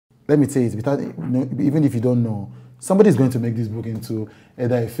let me say it, without, even if you don't know, somebody is going to make this book into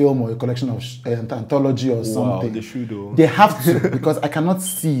either a film or a collection of anthology or something. Wow, they should do. They have to, because I cannot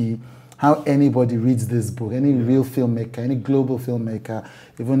see how anybody reads this book, any real filmmaker, any global filmmaker,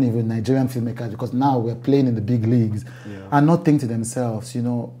 even Nigerian filmmakers, because now we're playing in the big leagues, and not think to themselves,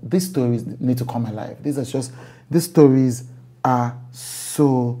 these stories need to come alive. These stories are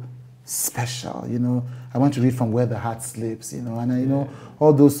so special, I want to read From Where the Heart Sleeps, and I know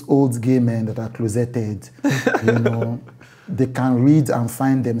all those old gay men that are closeted, they can read and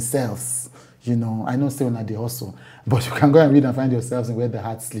find themselves, I know still not the hustle, but you can go and read and find yourselves in Where the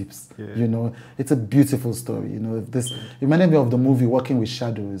Heart Sleeps, It's a beautiful story, It reminded me of the movie Working with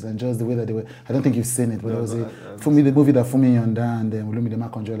Shadows, and just the way that they were, I don't think you've seen it, but it was for me, the movie that Fumi Yonda and Olumide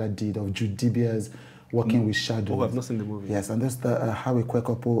Makanjola did of Jude Jideonwo's Working with Shadows. Oh, I've not seen the movie. Yes, and that's how a queer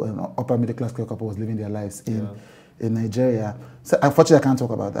couple, an upper middle class queer couple was living their lives in Nigeria. So unfortunately, I can't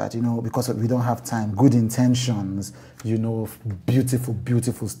talk about that, because we don't have time. Good intentions, beautiful,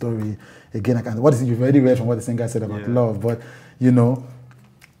 beautiful story. Again, you've already read from what the singer said about love, but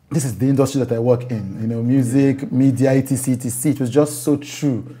this is the industry that I work in. Music, media, etc., etc. It was just so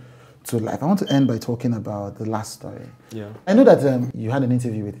true to life. I want to end by talking about the last story. Yeah. I know that you had an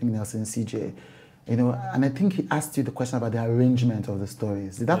interview with Nelson CJ. And I think he asked you the question about the arrangement of the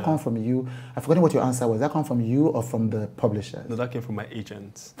stories. Did that come from you? I've forgotten what your answer was. Did that come from you or from the publishers? No, that came from my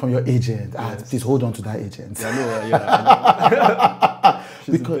agent. From your agent? Yes. Please hold on to that agent. Yeah, I know.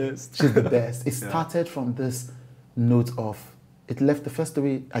 She's because the best. She's the best. It started from this note of, it left, the first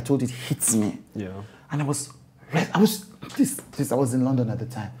story I told you, it hits me. Yeah. And I was in London at the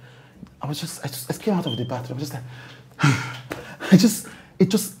time. I came out of the bathroom, just like,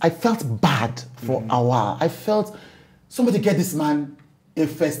 I felt bad for a while. I felt, somebody get this man a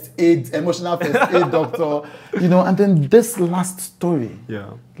emotional first aid doctor, and then this last story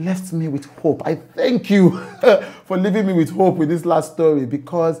left me with hope. I thank you for leaving me with hope with this last story,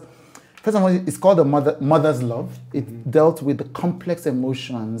 because first of all, it's called A Mother's Love. It dealt with the complex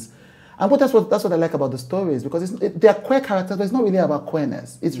emotions. And that's what I like about the stories, because they are queer characters, but it's not really about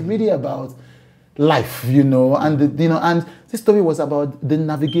queerness. It's really about life, and this story was about the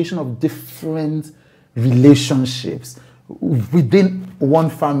navigation of different relationships within one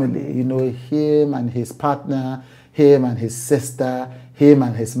family. Him and his partner, him and his sister, him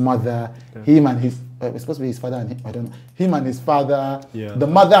and his mother, him and his it's supposed to be his father and him, I don't know. Him and his father, the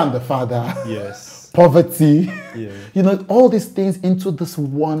mother and the father. Yes. Poverty. Yeah. All these things into this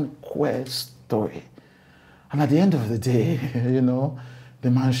one queer story. And at the end of the day, the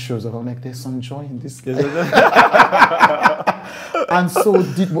man shows up. I'm like, there's some joy in this. And so,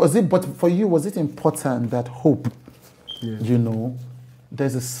 but for you, was it important that hope,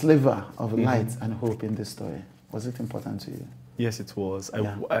 there's a sliver of light and hope in this story? Was it important to you? Yes, it was.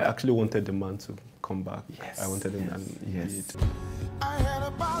 I actually wanted the man to come back. Yes. I wanted him, and he did. I had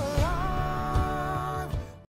a